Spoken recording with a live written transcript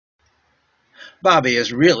Bobby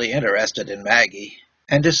is really interested in Maggie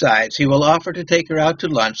and decides he will offer to take her out to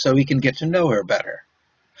lunch so he can get to know her better.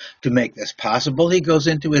 To make this possible, he goes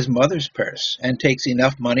into his mother's purse and takes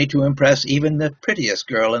enough money to impress even the prettiest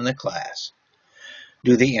girl in the class.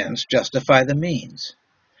 Do the ends justify the means?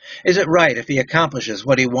 Is it right if he accomplishes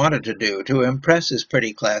what he wanted to do to impress his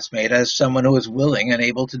pretty classmate as someone who is willing and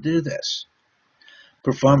able to do this?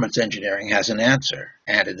 Performance engineering has an answer,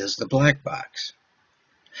 and it is the black box.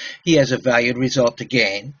 He has a valued result to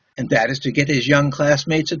gain, and that is to get his young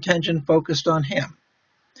classmates' attention focused on him.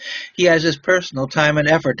 He has his personal time and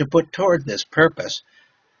effort to put toward this purpose.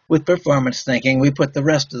 With performance thinking, we put the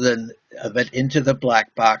rest of it into the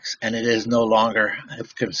black box, and it is no longer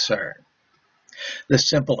of concern. The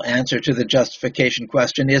simple answer to the justification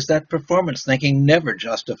question is that performance thinking never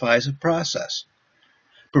justifies a process.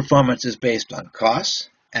 Performance is based on costs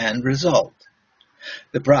and result.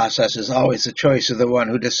 The process is always the choice of the one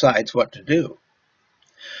who decides what to do.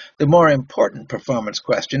 The more important performance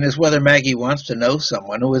question is whether Maggie wants to know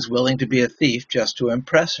someone who is willing to be a thief just to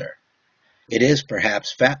impress her. It is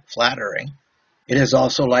perhaps flattering. It is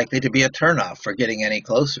also likely to be a turnoff for getting any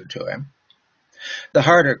closer to him. The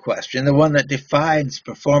harder question, the one that defines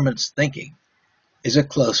performance thinking, is a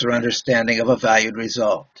closer understanding of a valued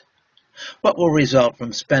result. What will result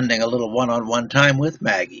from spending a little one-on-one time with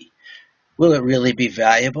Maggie? Will it really be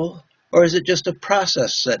valuable, or is it just a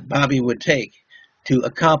process that Bobby would take to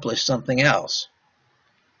accomplish something else?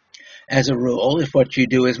 As a rule, if what you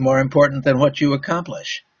do is more important than what you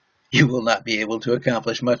accomplish, you will not be able to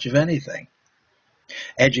accomplish much of anything.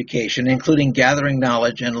 Education, including gathering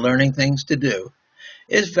knowledge and learning things to do,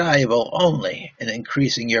 is valuable only in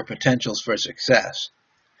increasing your potentials for success.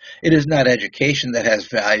 It is not education that has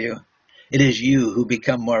value. It is you who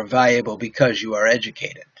become more valuable because you are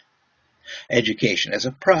educated. Education is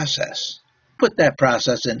a process. Put that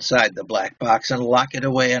process inside the black box and lock it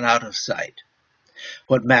away and out of sight.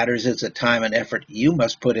 What matters is the time and effort you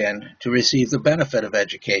must put in to receive the benefit of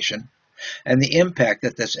education and the impact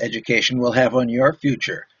that this education will have on your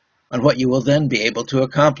future, on what you will then be able to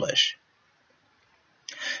accomplish.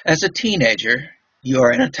 As a teenager, you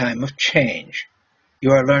are in a time of change.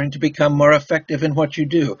 You are learning to become more effective in what you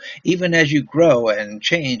do, even as you grow and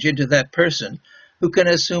change into that person who can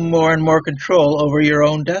assume more and more control over your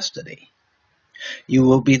own destiny. You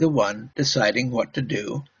will be the one deciding what to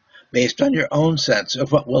do based on your own sense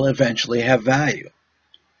of what will eventually have value.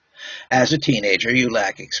 As a teenager, you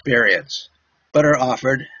lack experience, but are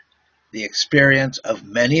offered the experience of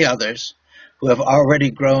many others who have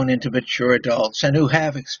already grown into mature adults and who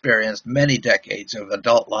have experienced many decades of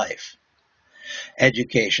adult life.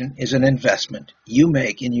 Education is an investment you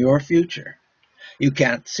make in your future. You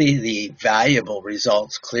can't see the valuable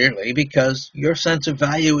results clearly because your sense of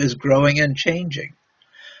value is growing and changing.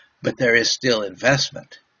 But there is still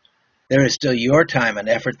investment. There is still your time and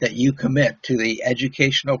effort that you commit to the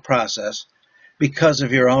educational process because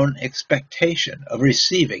of your own expectation of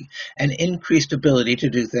receiving an increased ability to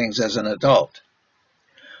do things as an adult.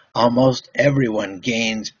 Almost everyone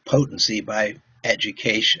gains potency by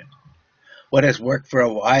education. What has worked for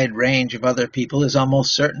a wide range of other people is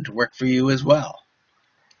almost certain to work for you as well.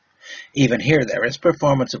 Even here there is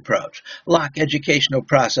performance approach. Lock educational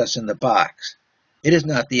process in the box. It is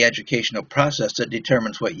not the educational process that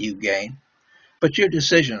determines what you gain, but your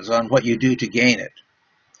decisions on what you do to gain it.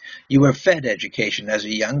 You were fed education as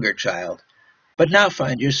a younger child, but now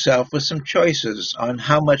find yourself with some choices on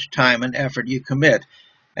how much time and effort you commit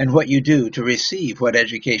and what you do to receive what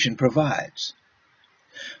education provides.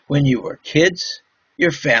 When you were kids,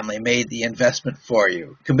 your family made the investment for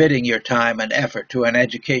you, committing your time and effort to an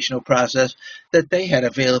educational process that they had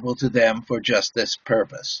available to them for just this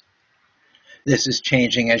purpose. This is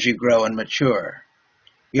changing as you grow and mature.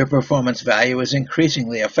 Your performance value is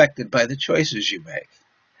increasingly affected by the choices you make.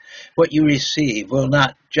 What you receive will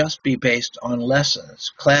not just be based on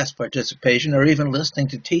lessons, class participation, or even listening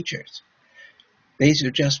to teachers. These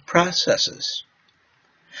are just processes.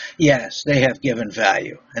 Yes, they have given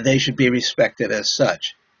value, and they should be respected as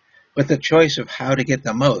such. But the choice of how to get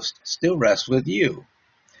the most still rests with you,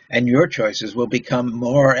 and your choices will become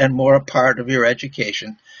more and more a part of your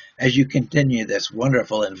education as you continue this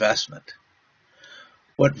wonderful investment.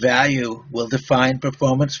 What value will define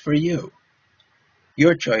performance for you?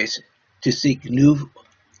 Your choice to seek new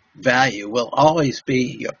value will always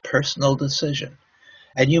be your personal decision,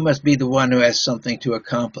 and you must be the one who has something to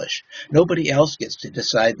accomplish. Nobody else gets to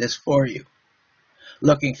decide this for you.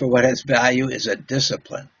 Looking for what has value is a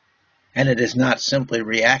discipline, and it is not simply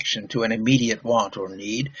reaction to an immediate want or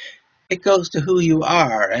need. It goes to who you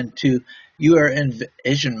are and to your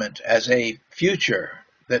envisionment as a future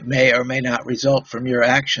that may or may not result from your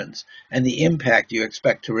actions and the impact you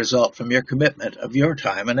expect to result from your commitment of your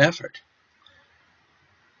time and effort.